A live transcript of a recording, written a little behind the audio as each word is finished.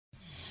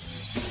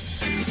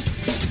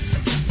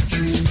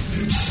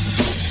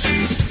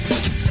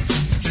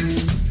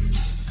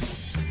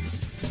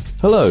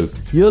Hello,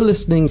 you're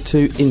listening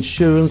to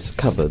Insurance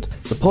Covered,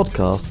 the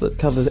podcast that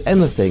covers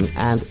anything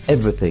and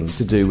everything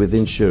to do with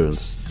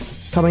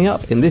insurance. Coming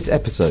up in this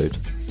episode.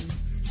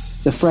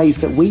 The phrase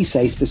that we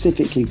say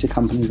specifically to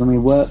companies when we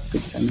work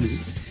with them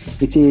is,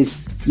 it is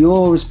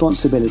your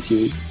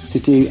responsibility to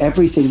do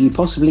everything you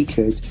possibly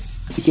could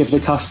to give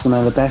the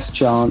customer the best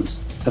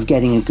chance of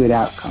getting a good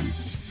outcome.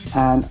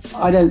 And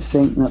I don't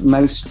think that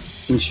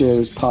most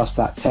insurers pass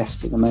that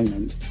test at the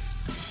moment.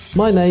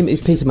 My name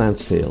is Peter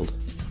Mansfield.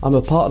 I'm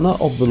a partner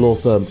of the law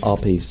firm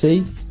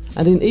RPC,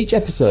 and in each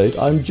episode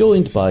I'm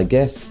joined by a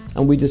guest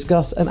and we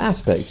discuss an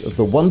aspect of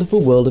the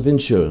wonderful world of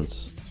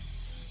insurance.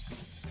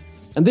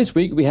 And this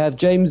week we have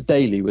James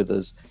Daly with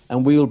us,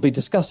 and we will be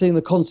discussing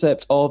the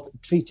concept of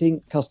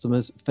treating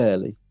customers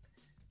fairly.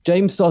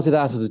 James started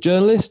out as a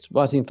journalist,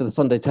 writing for the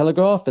Sunday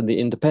Telegraph and the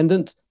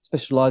Independent,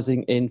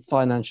 specialising in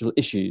financial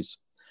issues.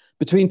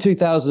 Between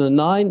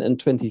 2009 and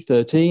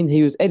 2013,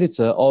 he was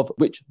editor of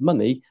Which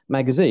Money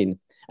magazine,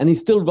 and he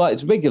still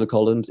writes regular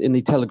columns in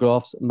the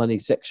Telegraph's money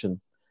section.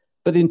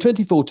 But in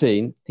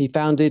 2014, he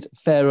founded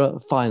Fairer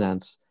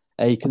Finance,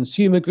 a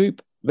consumer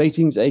group,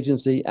 ratings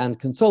agency and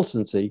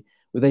consultancy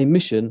with a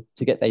mission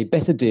to get a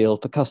better deal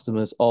for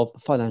customers of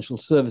financial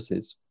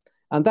services.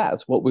 And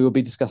that's what we will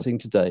be discussing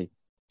today.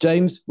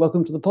 James,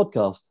 welcome to the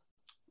podcast.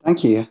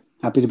 Thank you.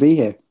 Happy to be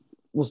here.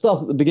 We'll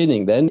start at the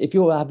beginning then. If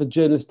you have a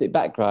journalistic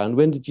background,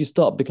 when did you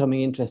start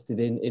becoming interested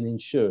in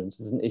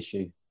insurance as an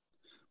issue?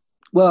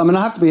 Well, I mean,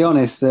 I have to be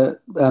honest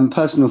that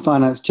personal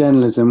finance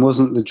journalism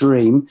wasn't the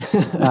dream.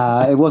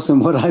 It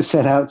wasn't what I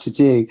set out to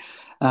do.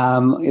 I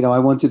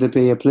wanted to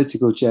be a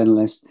political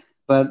journalist.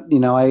 But,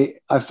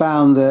 I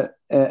found that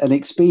an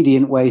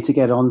expedient way to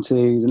get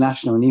onto the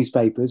national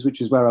newspapers,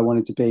 which is where I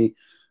wanted to be,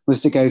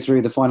 was to go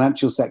through the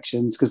financial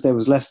sections because there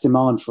was less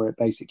demand for it,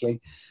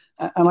 basically.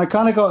 And I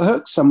kind of got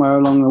hooked somewhere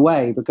along the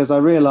way because I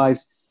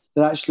realized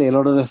that actually a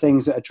lot of the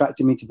things that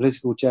attracted me to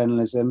political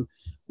journalism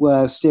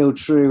were still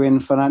true in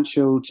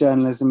financial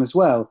journalism as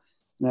well.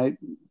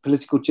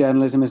 Political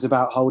journalism is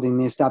about holding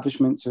the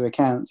establishment to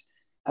account.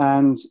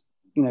 And,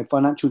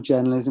 financial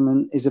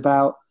journalism is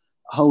about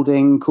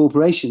holding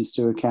corporations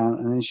to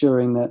account and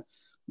ensuring that,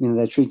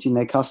 they're treating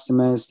their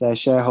customers, their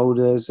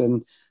shareholders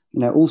and,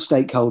 all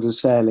stakeholders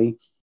fairly.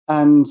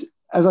 And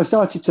as I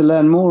started to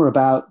learn more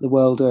about the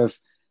world of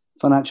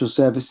financial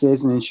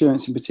services and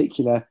insurance in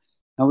particular,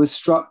 I was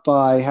struck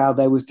by how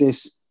there was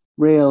this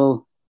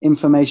real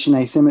information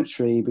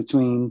asymmetry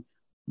between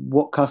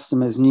what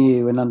customers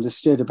knew and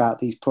understood about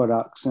these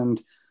products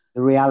and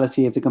the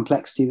reality of the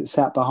complexity that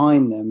sat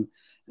behind them.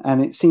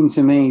 And it seemed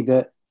to me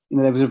that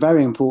there was a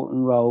very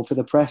important role for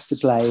the press to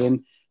play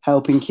in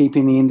helping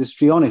keeping the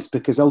industry honest,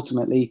 because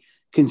ultimately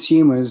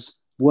consumers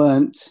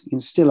weren't,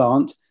 still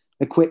aren't,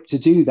 equipped to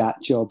do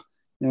that job.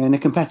 In a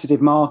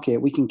competitive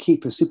market, we can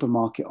keep a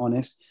supermarket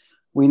honest.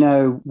 We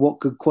know what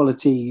good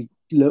quality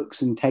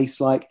looks and tastes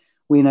like.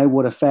 We know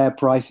what a fair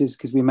price is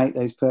because we make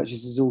those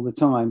purchases all the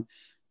time.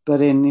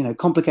 But in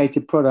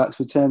complicated products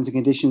with terms and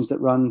conditions that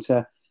run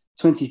to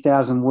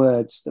 20,000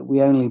 words that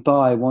we only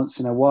buy once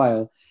in a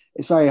while,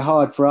 it's very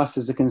hard for us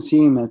as a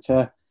consumer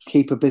to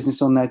keep a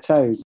business on their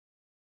toes.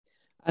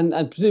 And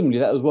presumably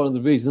that was one of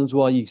the reasons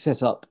why you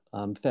set up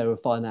Fairer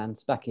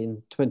Finance back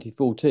in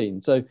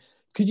 2014. So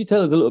could you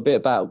tell us a little bit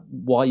about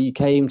why you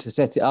came to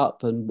set it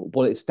up and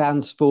what it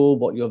stands for,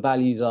 what your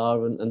values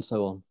are and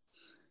so on?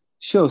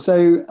 Sure.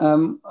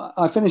 So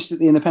I finished at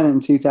the Independent in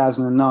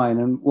 2009,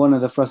 and one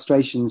of the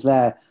frustrations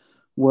there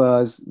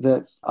was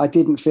that I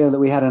didn't feel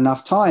that we had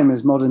enough time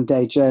as modern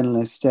day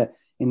journalists to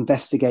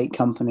investigate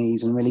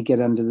companies and really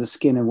get under the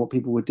skin of what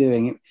people were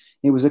doing.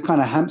 It was a kind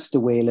of hamster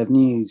wheel of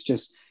news,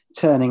 just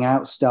turning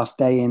out stuff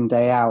day in,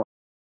 day out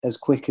as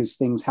quick as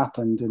things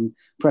happened and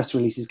press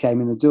releases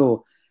came in the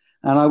door.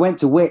 And I went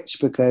to Which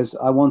because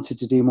I wanted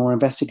to do more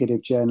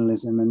investigative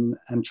journalism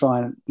and try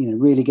and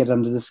really get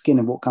under the skin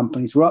of what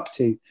companies were up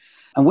to.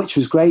 And Which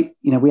was great.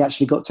 We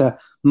actually got to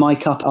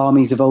mic up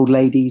armies of old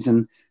ladies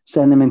and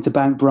send them into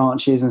bank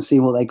branches and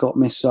see what they got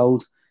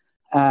missold.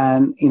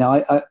 And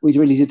we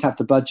really did have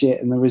the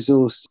budget and the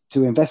resource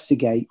to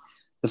investigate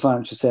the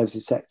financial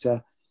services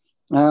sector.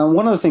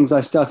 One of the things I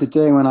started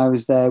doing when I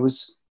was there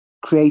was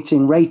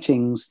creating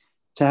ratings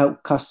to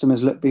help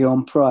customers look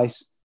beyond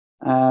price.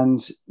 And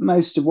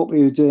most of what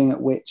we were doing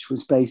at Which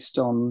was based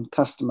on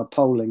customer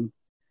polling.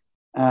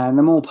 And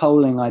the more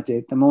polling I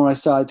did, the more I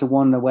started to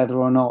wonder whether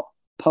or not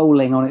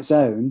polling on its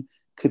own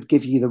could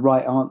give you the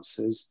right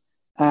answers.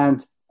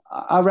 And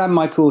I ran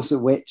my course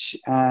at Which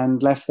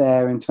and left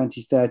there in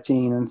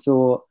 2013 and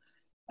thought,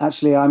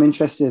 actually, I'm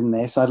interested in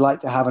this. I'd like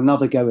to have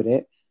another go at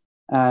it.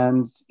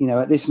 And,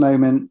 at this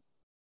moment,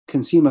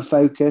 Consumer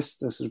Focus,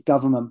 the sort of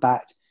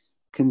government-backed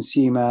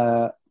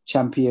consumer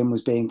champion,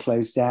 was being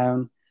closed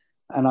down.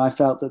 And I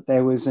felt that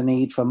there was a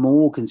need for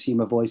more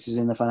consumer voices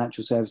in the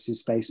financial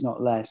services space,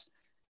 not less.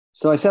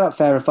 So I set up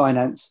Fairer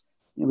Finance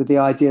with the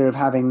idea of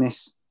having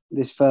this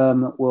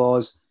firm that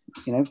was,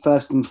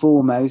 first and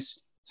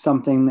foremost,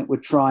 something that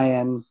would try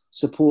and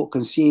support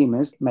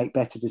consumers make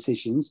better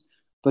decisions,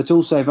 but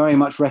also very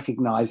much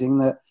recognizing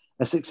that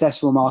a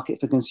successful market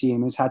for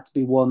consumers had to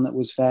be one that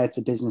was fair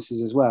to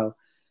businesses as well.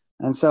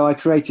 And so I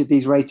created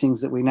these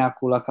ratings that we now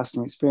call our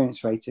customer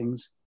experience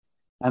ratings.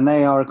 And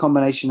they are a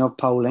combination of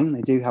polling.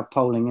 They do have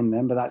polling in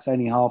them, but that's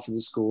only half of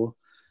the score.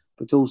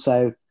 But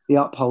also the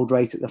uphold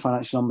rate at the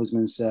Financial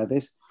Ombudsman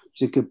Service,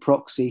 which is a good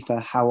proxy for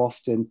how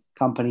often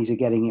companies are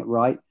getting it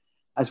right,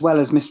 as well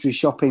as mystery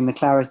shopping the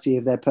clarity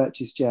of their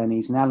purchase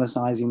journeys and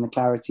analysing the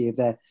clarity of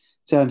their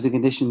terms and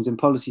conditions and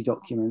policy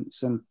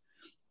documents. And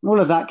all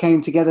of that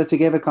came together to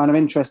give a kind of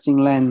interesting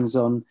lens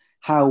on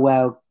how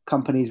well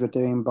companies were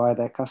doing by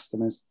their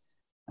customers.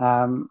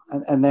 And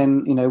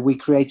then, we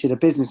created a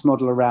business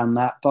model around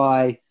that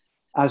by,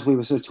 as we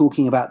were sort of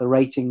talking about the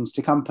ratings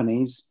to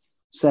companies,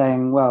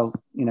 saying, well,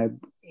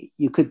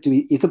 you could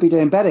be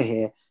doing better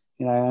here,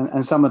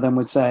 and some of them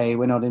would say,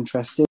 we're not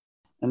interested.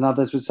 And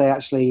others would say,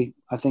 actually,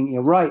 I think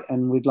you're right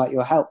and we'd like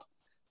your help.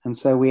 And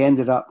so we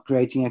ended up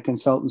creating a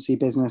consultancy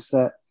business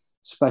that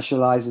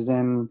specializes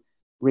in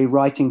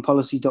rewriting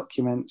policy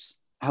documents,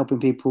 helping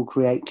people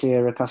create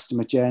clearer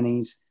customer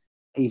journeys,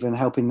 even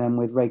helping them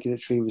with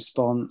regulatory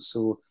response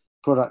or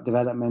product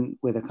development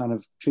with a kind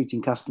of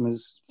treating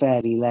customers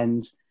fairly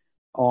lens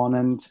on.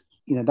 And,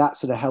 that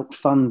sort of helped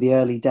fund the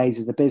early days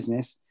of the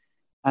business.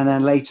 And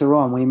then later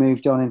on, we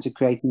moved on into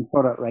creating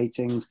product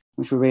ratings,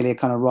 which were really a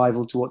kind of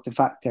rival to what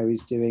Defaqto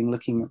is doing,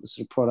 looking at the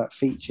sort of product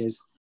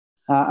features.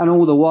 And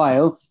all the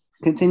while,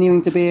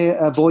 continuing to be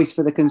a voice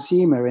for the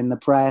consumer in the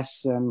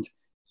press and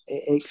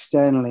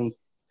externally.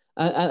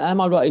 And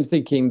am I right in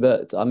thinking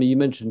that, you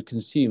mentioned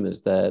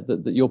consumers there,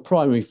 that your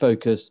primary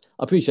focus,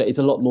 I appreciate it's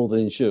a lot more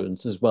than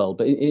insurance as well,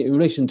 but in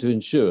relation to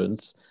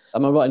insurance,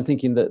 am I right in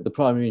thinking that the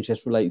primary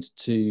interest relates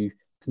to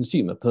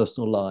consumer,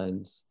 personal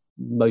lines,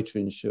 motor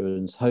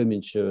insurance, home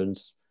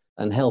insurance,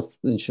 and health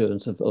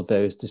insurance of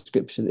various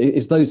descriptions?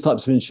 Is those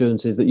types of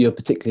insurances that you're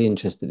particularly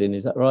interested in,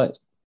 is that right?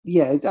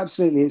 Yeah,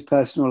 it's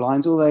personal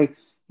lines, although,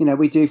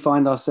 we do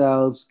find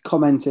ourselves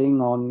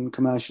commenting on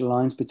commercial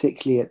lines,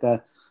 particularly at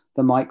the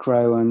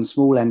micro and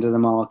small end of the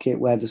market,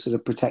 where the sort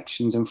of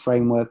protections and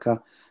framework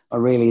are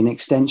really an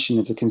extension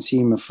of the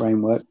consumer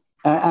framework.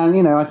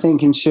 And I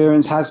think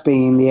insurance has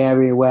been the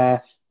area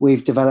where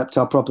we've developed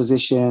our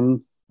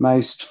proposition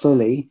most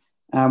fully,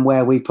 and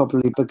where we've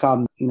probably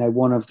become,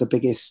 one of the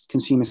biggest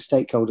consumer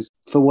stakeholders.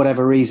 For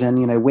whatever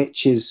reason,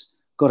 which has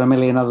got a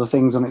million other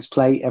things on its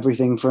plate,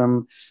 everything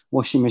from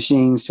washing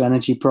machines to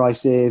energy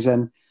prices.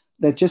 And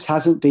there just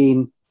hasn't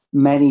been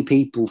many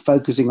people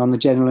focusing on the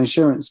general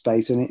insurance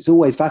space. And it's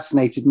always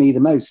fascinated me the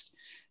most,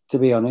 to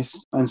be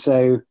honest. And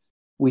so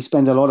we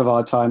spend a lot of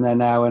our time there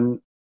now.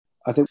 And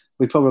I think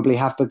we probably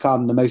have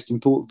become the most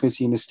important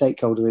consumer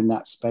stakeholder in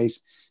that space.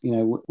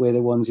 We're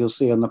the ones you'll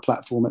see on the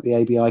platform at the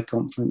ABI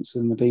conference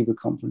and the BIBA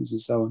conference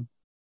and so on.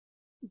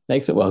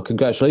 Excellent. Well,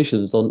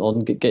 congratulations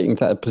on getting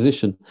that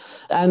position.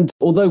 And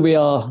although we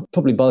are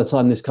probably, by the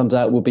time this comes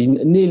out, we'll be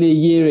nearly a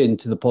year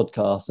into the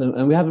podcast,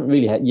 and we haven't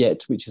really had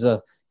yet, which is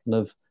a kind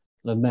of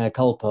mea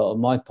culpa on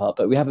my part,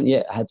 but we haven't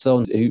yet had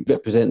someone who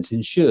represents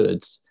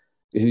insureds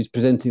who's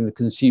presenting the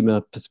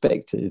consumer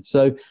perspective.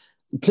 So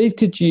please,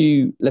 could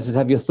you let us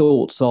have your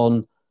thoughts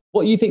on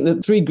what you think the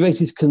three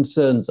greatest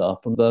concerns are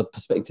from the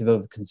perspective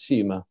of a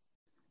consumer?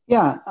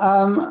 Yeah,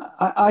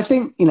 I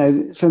think,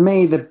 for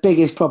me, the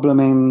biggest problem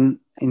in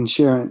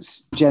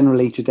insurance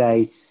generally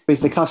today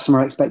is the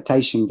customer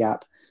expectation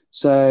gap.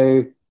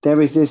 So there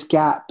is this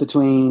gap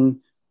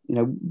between,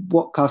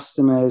 what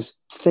customers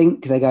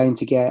think they're going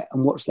to get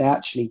and what they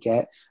actually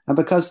get. And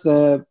because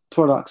the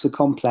products are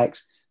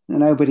complex,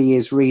 nobody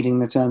is reading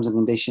the terms and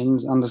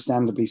conditions,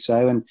 understandably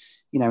so. And,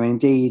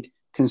 indeed,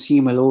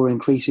 consumer law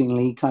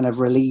increasingly kind of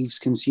relieves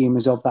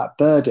consumers of that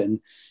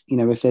burden.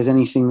 If there's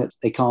anything that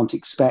they can't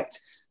expect,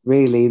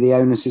 really, the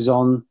onus is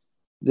on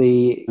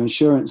the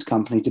insurance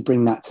company to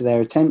bring that to their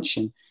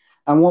attention.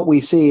 And what we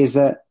see is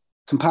that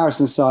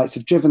comparison sites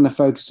have driven the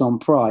focus on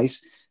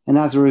price. And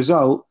as a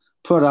result,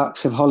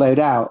 products have hollowed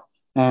out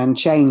and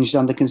changed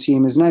under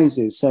consumers'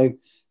 noses. So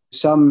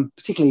some,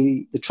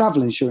 particularly the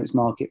travel insurance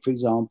market, for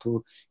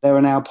example, there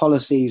are now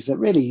policies that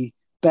really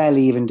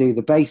barely even do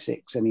the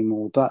basics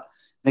anymore. But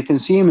in a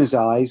consumer's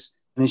eyes,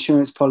 an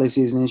insurance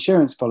policy is an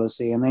insurance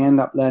policy, and they end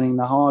up learning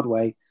the hard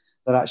way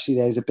that actually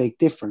there's a big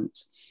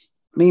difference.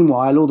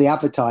 Meanwhile, all the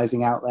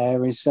advertising out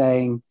there is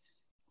saying,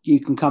 you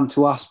can come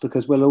to us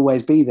because we'll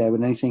always be there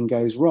when anything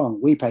goes wrong.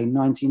 We pay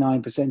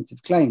 99%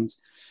 of claims,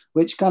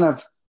 which kind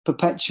of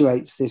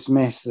perpetuates this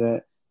myth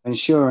that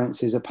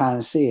insurance is a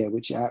panacea,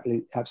 which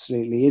it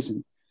absolutely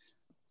isn't.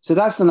 So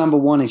that's the number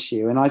one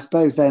issue. And I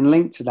suppose then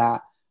linked to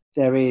that,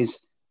 there is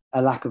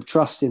a lack of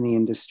trust in the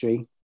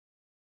industry.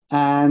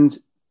 And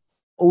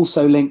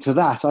also linked to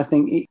that, I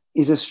think it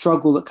is a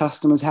struggle that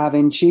customers have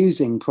in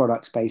choosing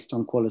products based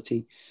on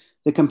quality.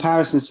 The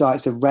comparison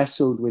sites have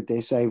wrestled with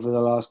this over the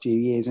last few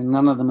years, and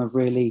none of them have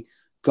really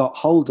got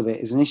hold of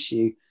it as an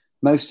issue.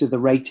 Most of the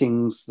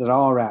ratings that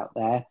are out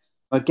there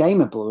are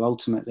gameable,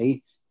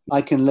 ultimately.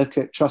 I can look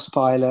at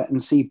Trustpilot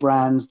and see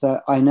brands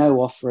that I know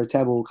offer a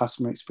terrible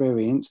customer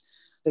experience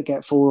that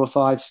get 4 or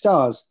 5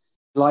 stars.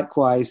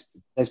 Likewise,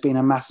 there's been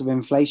a massive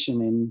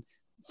inflation in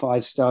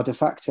 5-star de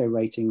facto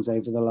ratings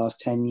over the last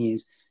 10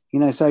 years.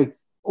 So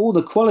all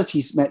the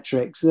quality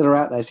metrics that are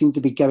out there seem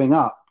to be going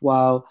up,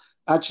 while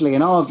actually,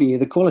 in our view,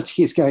 the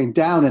quality is going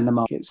down in the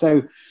market.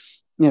 So,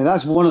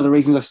 that's one of the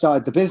reasons I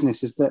started the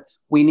business, is that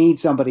we need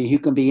somebody who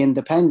can be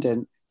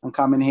independent and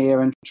come in here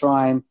and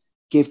try and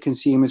give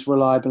consumers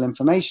reliable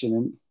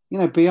information.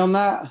 And, beyond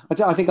that,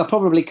 I think I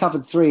probably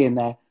covered 3 in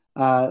there.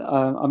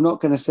 I'm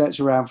not going to search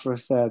around for a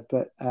third,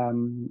 but...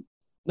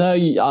 No,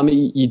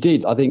 you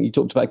did. I think you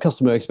talked about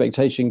customer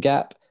expectation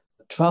gap,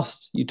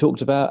 trust you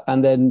talked about,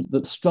 and then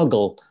the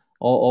struggle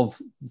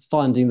of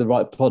finding the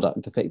right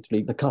product,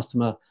 effectively, the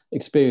customer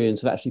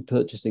experience of actually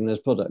purchasing those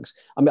products.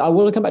 I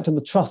want to come back to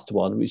the trust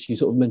one, which you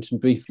sort of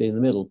mentioned briefly in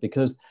the middle,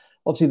 because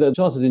obviously the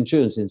Chartered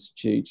Insurance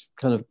Institute,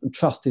 kind of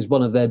trust is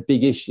one of their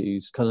big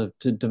issues, kind of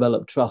to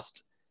develop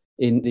trust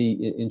in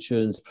the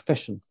insurance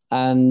profession.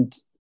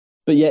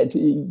 But yet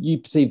you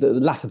perceive that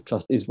the lack of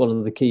trust is one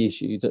of the key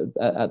issues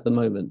at the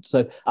moment.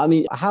 So,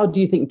 how do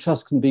you think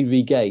trust can be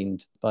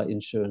regained by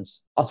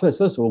insurance? I suppose,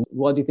 first of all,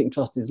 why do you think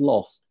trust is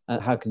lost,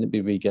 and how can it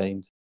be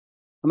regained?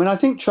 I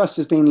think trust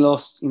has been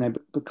lost,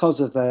 because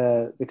of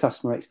the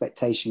customer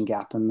expectation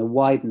gap and the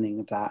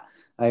widening of that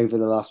over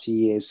the last few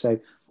years.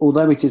 So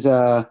although it is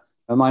a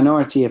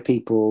minority of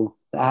people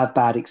that have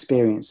bad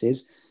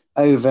experiences,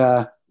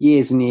 over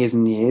years and years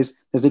and years,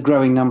 there's a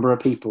growing number of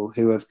people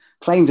who have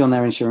claimed on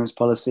their insurance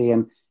policy,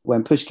 and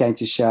when push came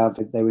to shove,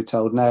 they were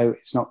told, no,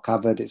 it's not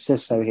covered. It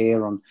says so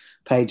here on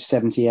page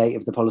 78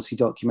 of the policy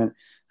document.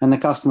 And the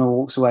customer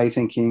walks away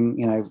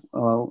thinking,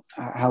 well,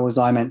 how was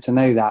I meant to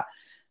know that?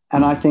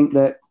 And I think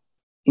that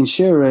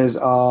insurers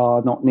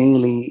are not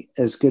nearly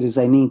as good as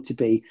they need to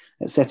be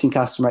at setting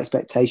customer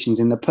expectations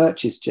in the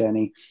purchase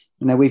journey.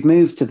 We've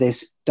moved to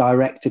this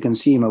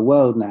direct-to-consumer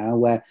world now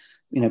where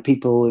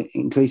people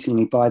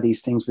increasingly buy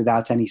these things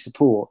without any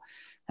support.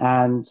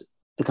 And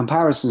the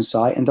comparison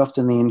site, and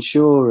often the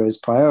insurer's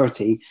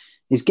priority,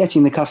 is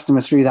getting the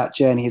customer through that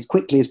journey as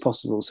quickly as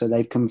possible so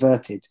they've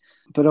converted.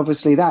 But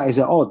obviously that is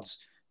at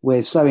odds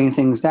with slowing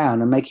things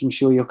down and making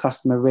sure your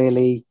customer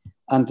really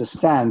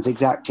understands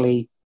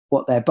exactly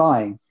what they're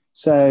buying.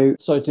 So,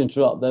 sorry to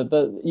interrupt there,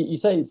 but you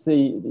say it's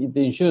the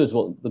insurers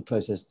want the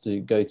process to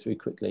go through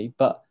quickly,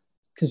 but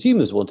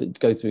consumers want it to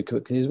go through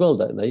quickly as well,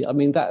 don't they?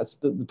 That's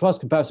the price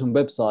comparison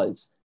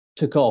websites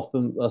took off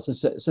and are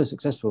so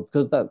successful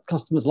because that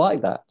customers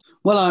like that.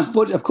 Well,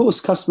 of course,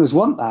 customers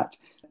want that.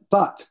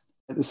 But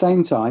at the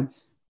same time,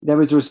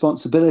 there is a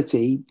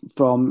responsibility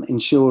from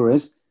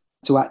insurers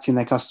to act in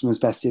their customers'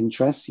 best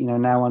interests.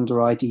 Now under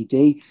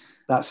IDD,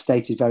 that's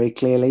stated very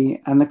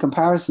clearly. And the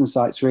comparison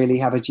sites really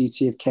have a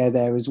duty of care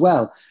there as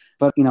well.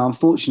 But,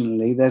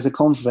 unfortunately, there's a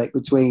conflict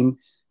between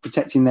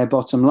protecting their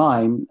bottom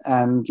line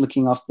and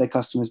looking after their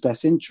customers'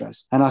 best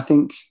interests. And I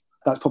think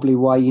that's probably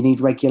why you need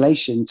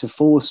regulation to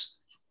force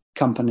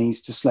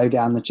companies to slow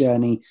down the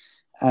journey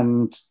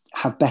and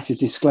have better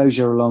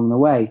disclosure along the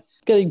way.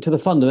 Getting to the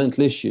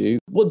fundamental issue,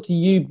 what do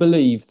you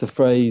believe the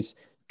phrase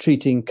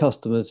treating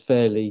customers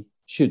fairly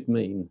should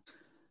mean?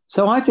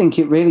 So I think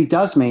it really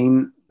does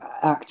mean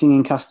acting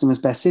in customers'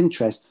 best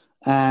interest.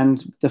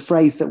 And the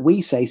phrase that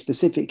we say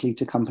specifically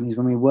to companies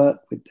when we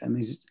work with them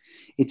is,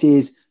 it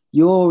is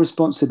your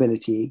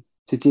responsibility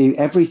to do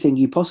everything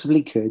you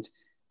possibly could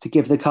to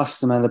give the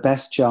customer the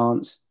best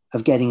chance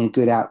of getting a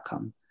good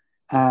outcome.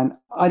 And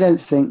I don't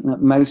think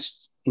that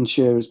most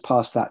insurers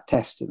pass that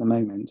test at the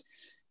moment.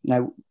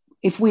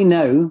 If we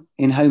know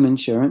in home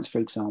insurance, for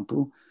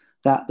example,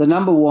 that the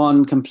number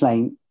one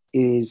complaint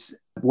is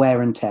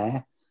wear and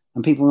tear,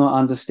 and people not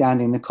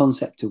understanding the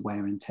concept of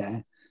wear and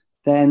tear,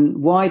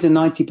 then why do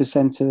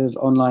 90% of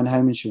online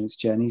home insurance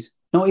journeys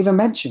not even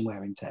mention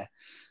wear and tear?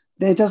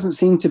 There doesn't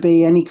seem to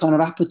be any kind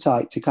of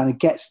appetite to kind of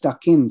get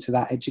stuck into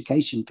that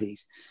education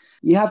piece.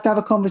 You have to have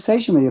a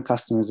conversation with your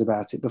customers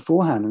about it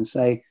beforehand and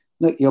say,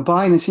 look, you're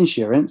buying this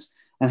insurance,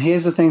 and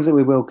here's the things that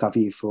we will cover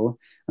you for.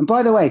 And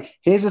by the way,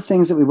 here's the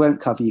things that we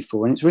won't cover you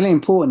for. And it's really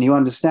important you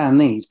understand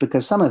these,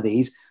 because some of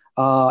these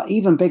are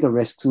even bigger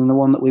risks than the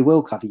one that we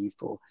will cover you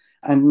for.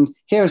 And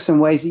here are some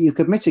ways that you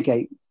could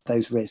mitigate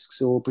those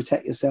risks or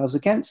protect yourselves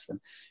against them.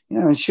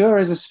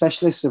 Insurers are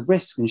specialists of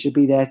risk and should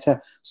be there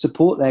to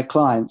support their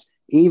clients,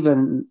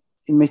 even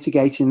in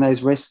mitigating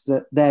those risks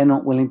that they're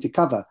not willing to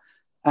cover.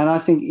 And I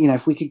think,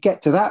 if we could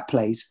get to that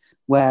place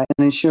where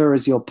an insurer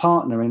is your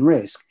partner in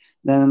risk,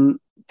 then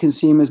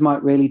consumers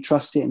might really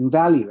trust it and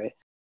value it.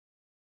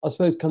 I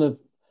suppose kind of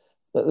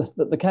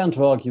the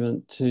counter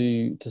argument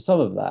to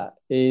some of that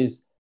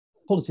is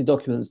policy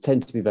documents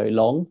tend to be very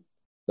long.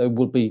 There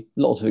would be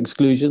lots of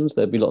exclusions,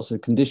 there'd be lots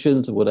of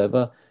conditions or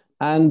whatever.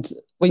 And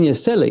when you're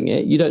selling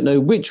it, you don't know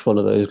which one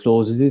of those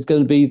clauses is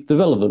going to be the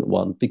relevant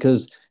one,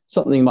 because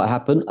something might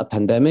happen, a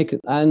pandemic,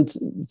 and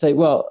say,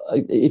 well,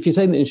 if you're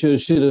saying that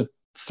insurers should have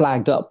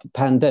flagged up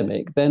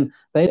pandemic, then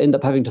they end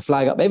up having to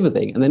flag up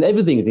everything. And then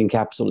everything is in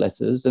capital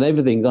letters and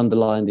everything's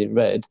underlined in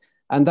red.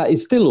 And that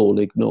is still all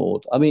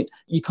ignored.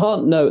 You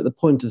can't know at the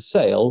point of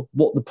sale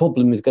what the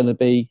problem is going to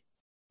be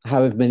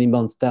however many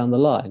months down the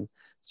line.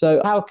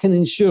 So how can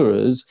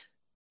insurers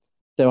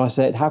dare I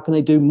say it, how can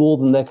they do more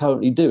than they're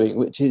currently doing,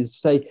 which is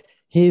say,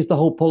 here's the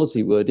whole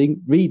policy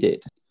wording, read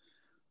it.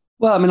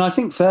 Well, I mean, I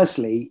think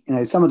firstly,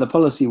 some of the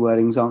policy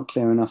wordings aren't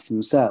clear enough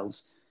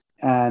themselves.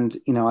 And,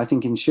 I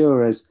think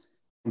insurers,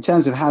 in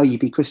terms of how you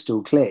be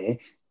crystal clear,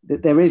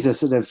 that there is a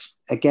sort of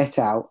a get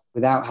out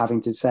without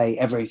having to say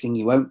everything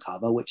you won't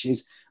cover, which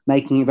is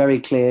making it very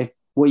clear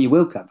what you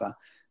will cover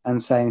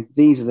and saying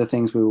these are the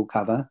things we will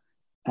cover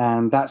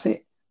and that's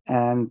it.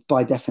 And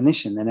by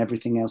definition, then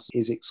everything else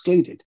is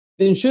excluded.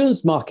 The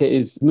insurance market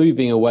is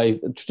moving away.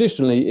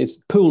 Traditionally, it's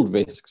pooled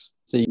risks.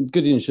 So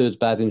good insureds,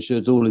 bad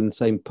insureds, all in the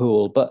same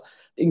pool. But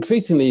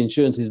increasingly,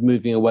 insurance is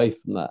moving away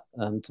from that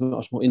to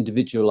much more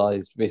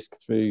individualized risk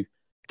through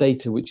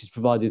data which is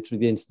provided through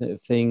the Internet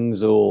of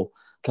Things or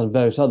kind of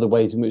various other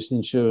ways in which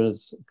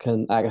insurers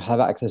can have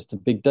access to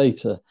big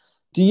data.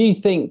 Do you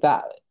think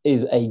that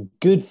is a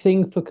good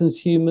thing for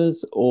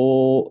consumers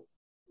or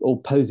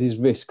poses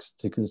risks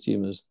to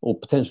consumers, or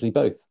potentially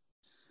both?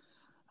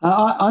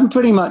 I'm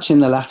pretty much in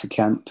the latter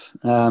camp.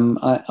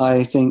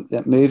 I think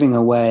that moving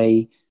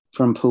away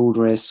from pooled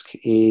risk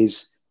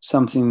is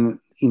something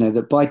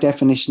that by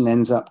definition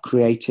ends up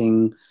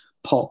creating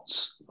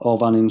pots of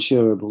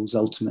uninsurables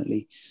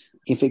ultimately.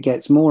 If it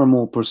gets more and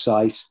more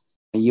precise,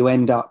 you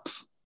end up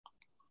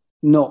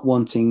not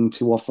wanting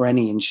to offer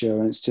any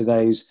insurance to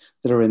those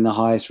that are in the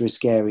highest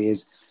risk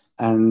areas.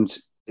 And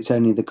it's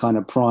only the kind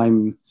of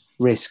prime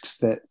risks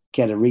that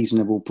get a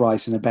reasonable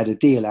price and a better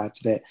deal out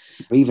of it.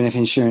 Even if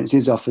insurance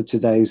is offered to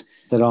those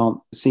that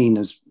aren't seen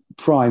as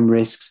prime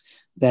risks,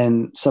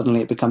 then suddenly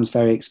it becomes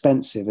very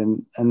expensive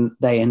and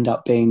they end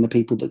up being the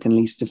people that can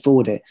least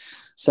afford it.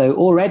 So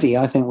already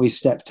I think we've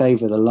stepped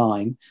over the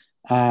line,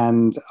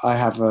 and I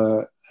have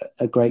a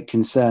great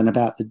concern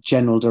about the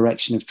general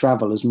direction of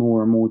travel as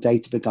more and more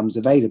data becomes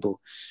available.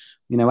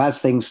 As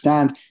things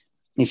stand,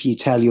 if you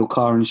tell your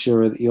car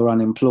insurer that you're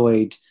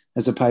unemployed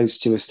as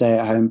opposed to a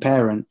stay-at-home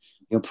parent,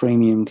 your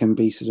premium can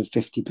be sort of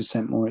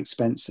 50% more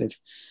expensive.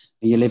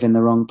 You live in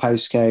the wrong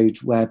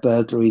postcode where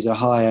burglaries are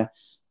higher,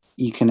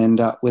 you can end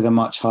up with a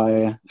much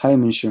higher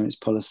home insurance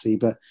policy.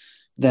 But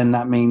then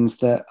that means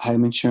that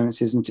home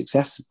insurance isn't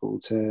accessible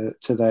to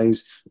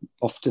those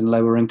often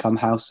lower income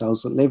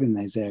households that live in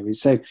those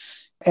areas. So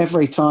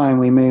every time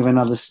we move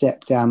another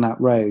step down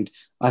that road,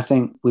 I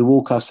think we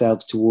walk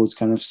ourselves towards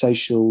kind of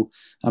social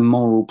and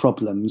moral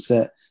problems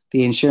that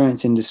the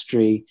insurance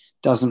industry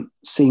doesn't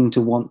seem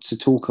to want to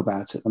talk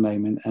about at the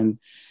moment. And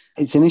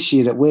it's an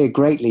issue that we're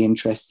greatly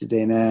interested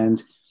in.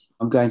 And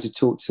I'm going to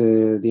talk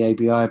to the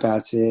ABI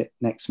about it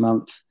next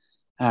month.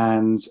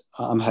 And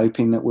I'm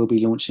hoping that we'll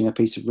be launching a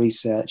piece of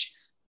research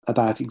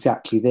about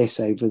exactly this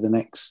over the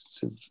next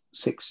sort of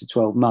 6 to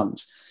 12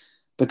 months,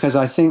 because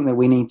I think that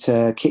we need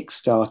to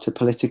kickstart a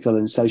political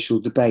and social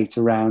debate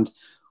around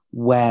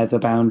where the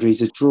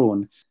boundaries are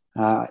drawn.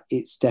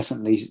 It's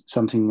definitely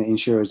something that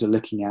insurers are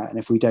looking at. And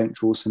if we don't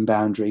draw some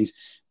boundaries,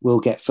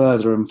 we'll get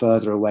further and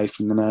further away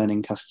from them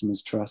earning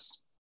customers' trust.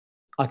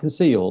 I can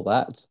see all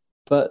that.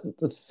 But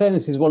the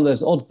fairness is one of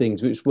those odd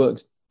things which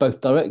works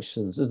both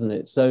directions, isn't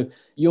it? So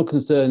your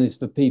concern is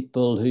for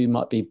people who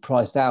might be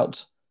priced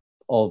out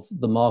of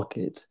the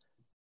market.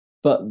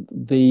 But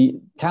the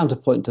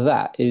counterpoint to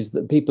that is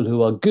that people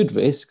who are good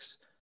risks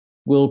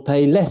will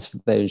pay less for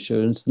their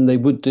insurance than they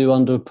would do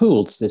under a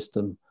pooled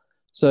system.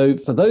 So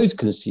for those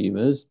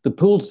consumers, the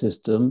pooled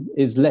system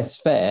is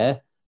less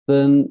fair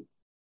than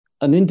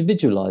an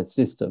individualized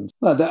system.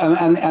 Well,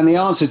 and the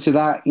answer to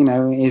that,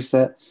 is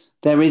that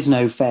there is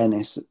no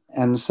fairness.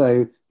 And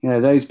so,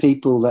 those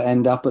people that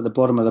end up at the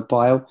bottom of the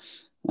pile,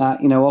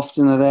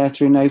 often are there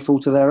through no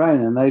fault of their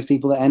own. And those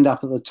people that end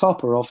up at the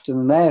top are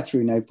often there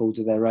through no fault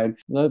of their own.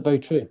 No, very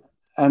true.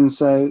 And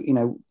so,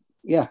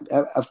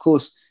 of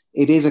course,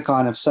 it is a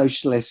kind of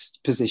socialist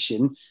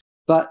position.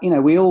 But,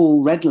 we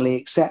all readily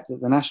accept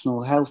that the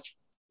National Health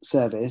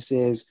Service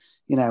is,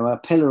 a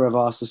pillar of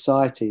our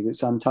society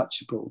that's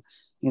untouchable.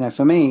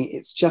 For me,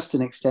 it's just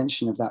an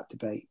extension of that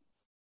debate.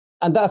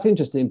 And that's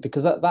interesting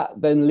because that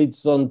then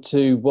leads on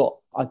to what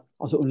I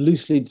sort of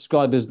loosely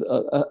describe as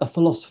a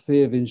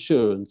philosophy of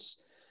insurance,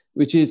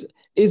 which is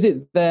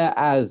it there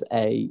as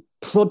a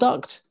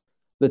product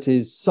that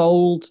is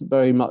sold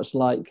very much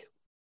like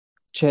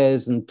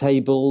chairs and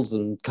tables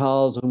and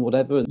cars and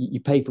whatever, you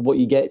pay for what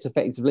you get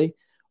effectively?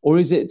 Or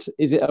is it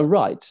a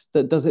right?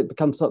 That does it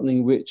become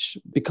something which,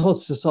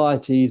 because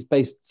society is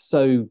based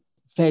so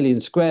fairly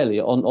and squarely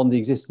on the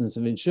existence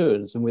of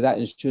insurance, and without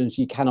insurance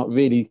you cannot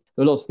really,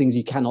 there are lots of things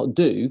you cannot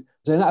do.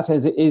 So in that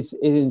sense, is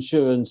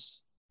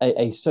insurance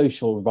a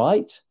social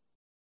right,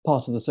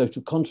 part of the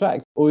social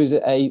contract, or is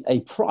it a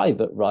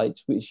private right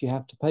which you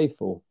have to pay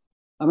for?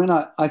 I mean,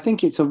 I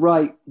think it's a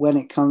right when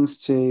it comes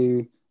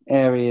to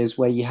areas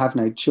where you have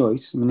no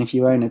choice. I mean, if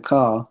you own a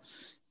car,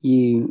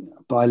 you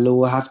by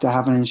law have to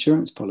have an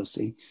insurance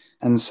policy.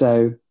 And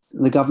so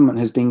the government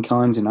has been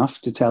kind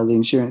enough to tell the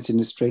insurance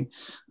industry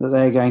that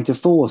they're going to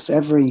force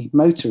every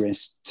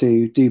motorist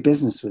to do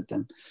business with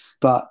them.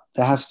 But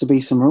there has to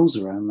be some rules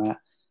around that.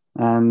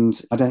 And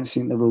I don't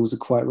think the rules are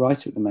quite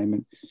right at the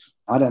moment.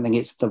 I don't think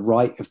it's the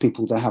right of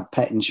people to have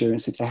pet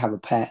insurance if they have a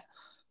pet.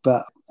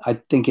 but I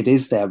think it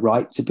is their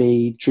right to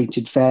be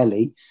treated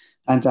fairly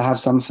and to have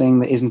something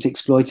that isn't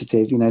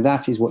exploitative.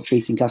 That is what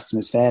treating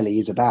customers fairly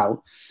is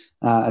about,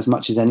 as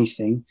much as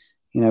anything.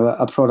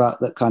 A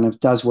product that kind of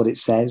does what it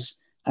says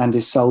and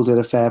is sold at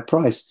a fair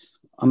price.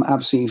 I'm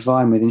absolutely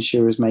fine with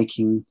insurers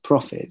making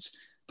profits,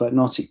 but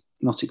not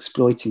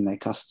exploiting their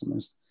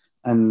customers.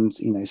 And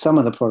some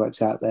of the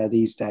products out there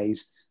these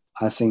days,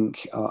 I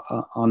think,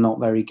 are not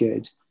very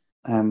good,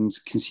 and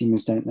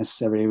consumers don't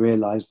necessarily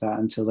realise that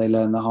until they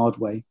learn the hard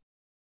way.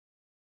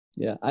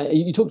 Yeah,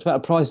 you talked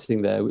about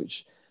pricing there,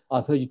 which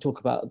I've heard you talk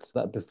about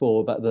that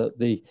before, about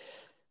the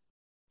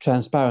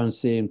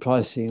transparency in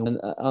pricing. And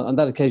on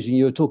that occasion,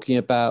 you were talking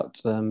about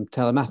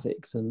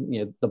telematics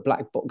and the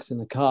black box in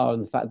the car,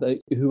 and the fact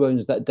that who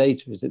owns that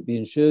data? Is it the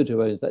insured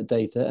who owns that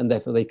data, and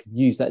therefore they could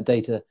use that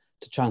data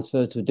to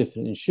transfer to a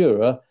different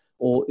insurer,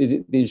 or is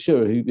it the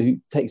insurer who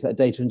takes that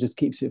data and just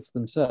keeps it for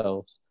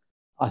themselves?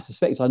 I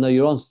suspect I know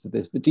your answer to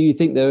this, but do you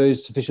think there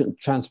is sufficient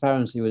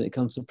transparency when it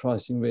comes to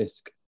pricing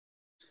risk?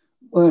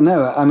 Well,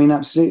 no, I mean,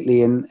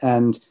 absolutely. And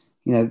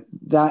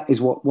that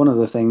is one of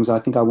the things I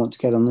think I want to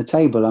get on the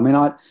table. I mean,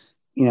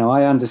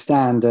 I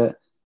understand that,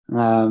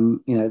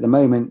 at the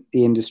moment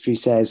the industry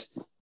says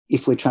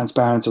if we're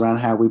transparent around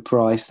how we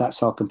price,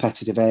 that's our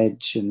competitive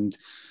edge and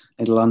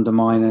it'll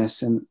undermine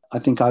us. And I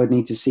think I would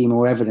need to see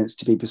more evidence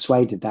to be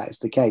persuaded that is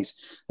the case.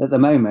 At the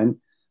moment,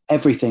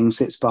 everything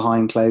sits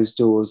behind closed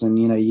doors, and,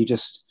 you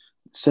just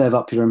serve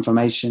up your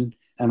information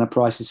and a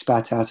price is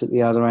spat out at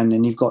the other end,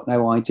 and you've got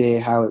no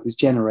idea how it was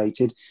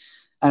generated.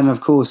 And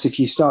of course, if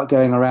you start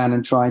going around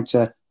and trying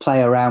to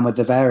play around with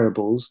the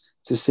variables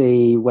to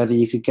see whether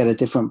you could get a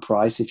different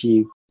price if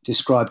you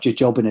described your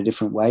job in a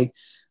different way,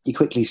 you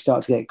quickly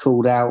start to get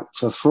called out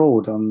for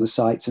fraud on the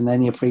sites, and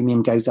then your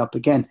premium goes up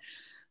again.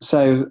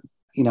 So,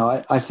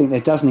 I think there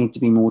does need to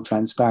be more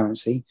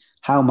transparency.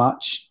 How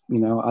much,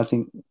 I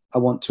think I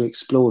want to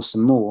explore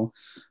some more.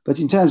 But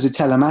in terms of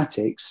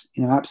telematics,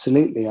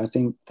 absolutely, I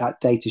think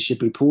that data should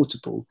be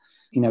portable.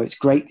 It's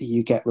great that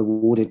you get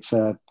rewarded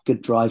for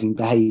good driving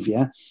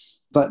behavior,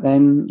 but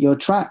then you're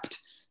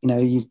trapped.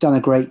 You've done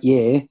a great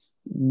year.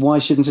 Why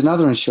shouldn't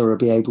another insurer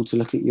be able to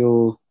look at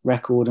your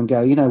record and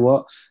go, you know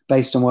what,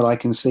 based on what I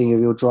can see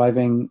of your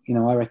driving,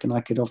 I reckon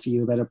I could offer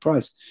you a better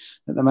price.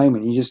 At the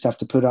moment, you just have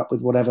to put up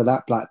with whatever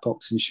that black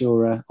box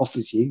insurer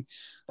offers you,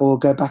 or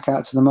go back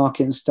out to the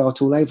market and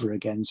start all over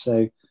again.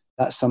 So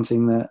that's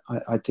something that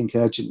I think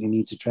urgently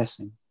needs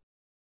addressing.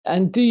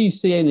 And do you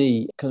see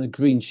any kind of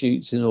green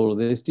shoots in all of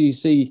this? Do you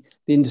see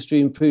the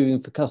industry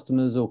improving for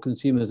customers or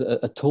consumers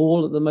at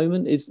all at the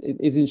moment? Is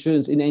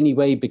insurance in any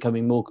way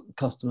becoming more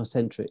customer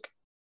centric?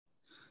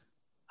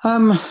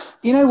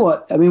 You know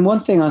what? I mean, one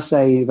thing I'll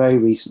say very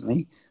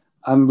recently,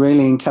 I'm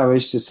really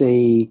encouraged to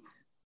see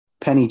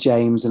Penny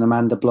James and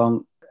Amanda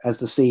Blanc as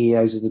the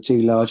CEOs of the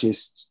two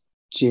largest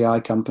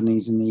GI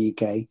companies in the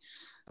UK.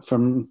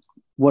 From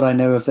what I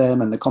know of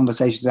them and the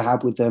conversations I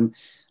had with them,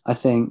 I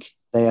think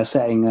they are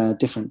setting a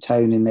different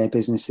tone in their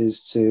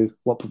businesses to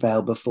what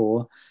prevailed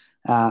before.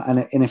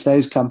 And if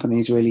those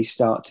companies really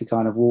start to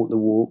kind of walk the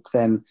walk,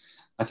 then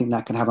I think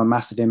that can have a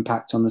massive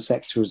impact on the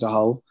sector as a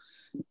whole.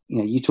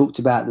 You talked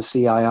about the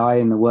CII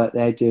and the work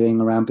they're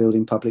doing around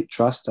building public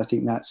trust. I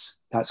think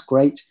that's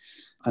great.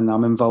 And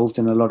I'm involved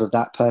in a lot of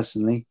that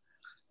personally.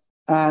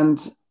 And,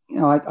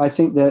 I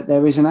think that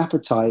there is an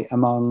appetite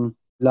among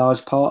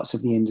large parts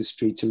of the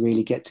industry to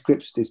really get to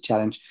grips with this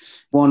challenge.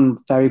 One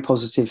very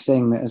positive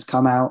thing that has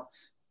come out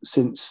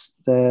since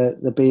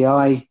the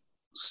BI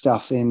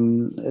stuff at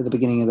the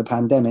beginning of the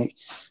pandemic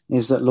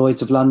is that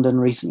Lloyd's of London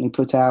recently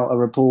put out a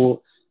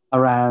report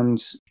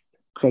around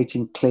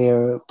creating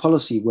clear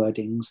policy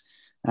wordings.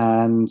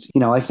 And,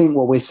 I think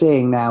what we're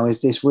seeing now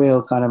is this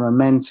real kind of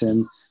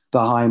momentum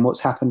behind what's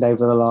happened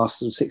over the last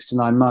sort of 6 to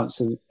 9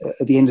 months of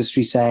the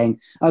industry saying,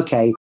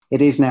 okay,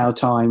 it is now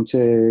time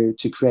to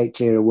create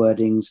clearer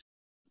wordings.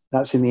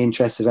 That's in the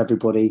interest of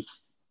everybody.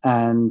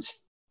 And,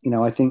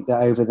 I think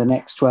that over the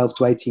next 12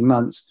 to 18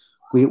 months,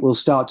 we will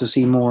start to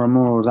see more and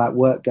more of that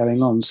work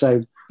going on.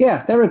 So,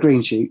 yeah, there are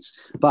green shoots,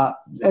 but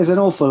there's an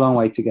awful long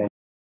way to go.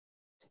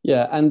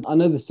 Yeah, and I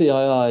know the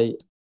CII,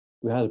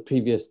 we had a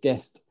previous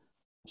guest,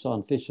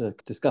 Sian Fisher,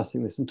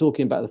 discussing this and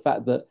talking about the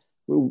fact that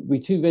we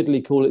too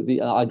readily call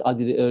it I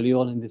did it early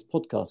on in this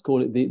podcast,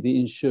 call it the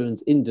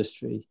insurance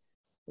industry,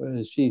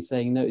 whereas she's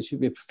saying, no, it should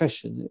be a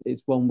profession.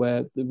 It's one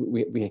where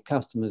we have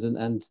customers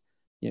and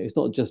it's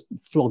not just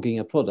flogging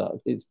a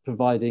product, it's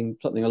providing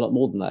something a lot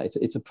more than that.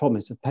 It's a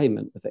promise of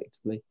payment,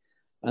 effectively.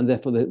 And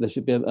therefore, there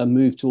should be a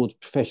move towards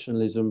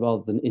professionalism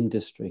rather than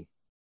industry.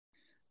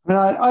 I mean,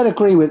 I'd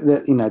agree with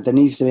that. There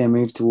needs to be a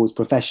move towards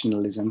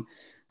professionalism.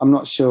 I'm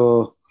not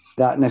sure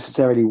that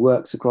necessarily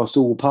works across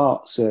all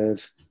parts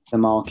of the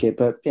market,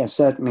 but yeah,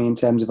 certainly in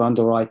terms of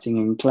underwriting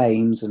and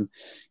claims, and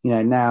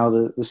now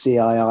the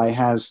CII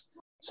has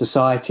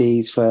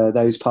societies for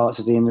those parts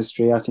of the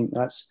industry. I think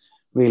that's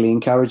really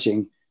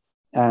encouraging,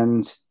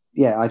 and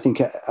yeah, I think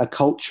a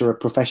culture of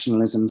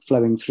professionalism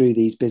flowing through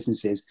these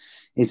businesses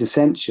is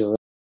essential.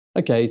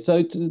 Okay,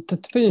 so to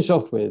finish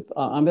off with,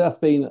 I mean, that's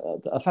been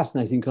a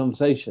fascinating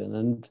conversation.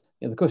 And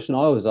the question I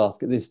always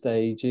ask at this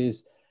stage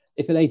is,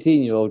 if an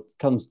 18-year-old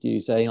comes to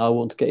you saying, I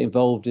want to get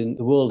involved in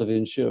the world of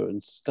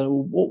insurance, kind of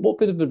what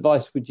bit of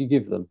advice would you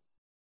give them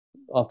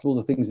after all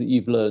the things that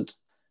you've learned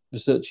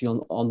researching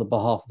on the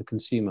behalf of the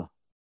consumer?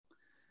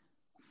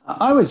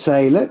 I would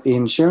say, look, the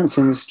insurance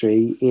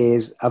industry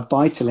is a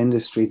vital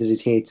industry that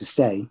is here to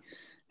stay.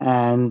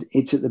 And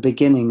it's at the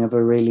beginning of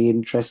a really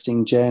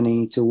interesting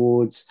journey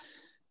towards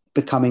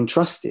becoming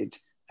trusted.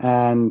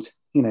 And,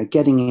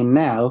 getting in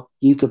now,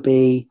 you could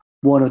be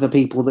one of the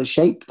people that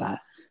shape that.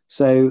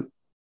 So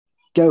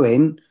go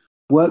in,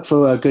 work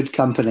for a good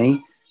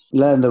company,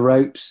 learn the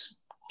ropes,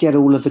 get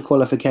all of the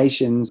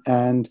qualifications,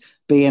 and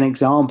be an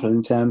example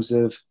in terms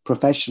of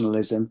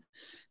professionalism,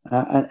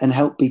 and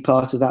help be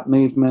part of that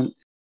movement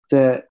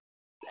that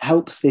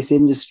helps this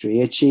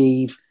industry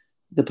achieve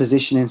the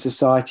position in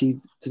society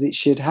that it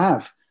should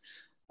have.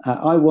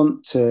 I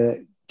want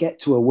to get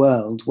to a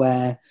world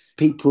where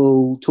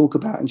people talk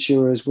about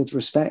insurers with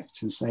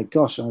respect and say,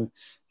 gosh, I'm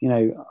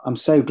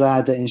so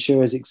glad that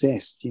insurers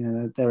exist.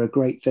 They're a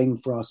great thing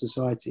for our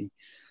society.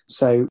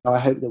 So I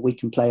hope that we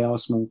can play our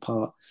small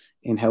part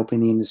in helping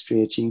the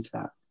industry achieve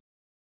that.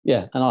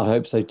 Yeah, and I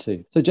hope so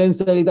too. So James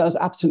Daly, that was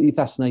absolutely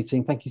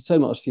fascinating. Thank you so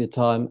much for your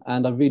time.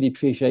 And I really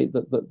appreciate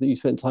that you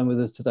spent time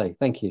with us today.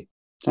 Thank you.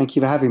 Thank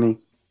you for having me.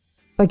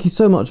 Thank you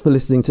so much for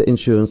listening to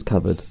Insurance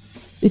Covered.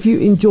 If you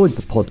enjoyed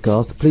the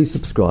podcast, please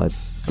subscribe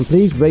and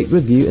please rate,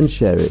 review and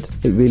share it.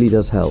 It really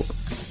does help.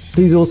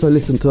 Please also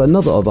listen to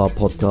another of our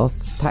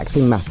podcasts,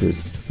 Taxing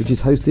Matters, which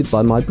is hosted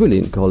by my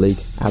brilliant colleague,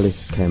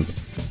 Alice Kemp.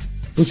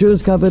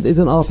 Insurance Covered is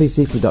an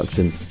RPC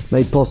production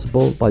made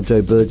possible by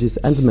Joe Burgess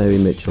and Mary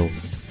Mitchell.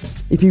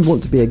 If you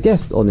want to be a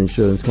guest on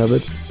Insurance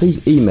Covered,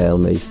 please email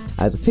me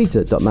at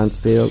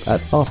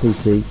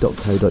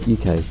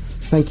peter.mansfield@rpc.co.uk.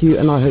 Thank you,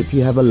 and I hope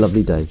you have a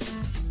lovely day.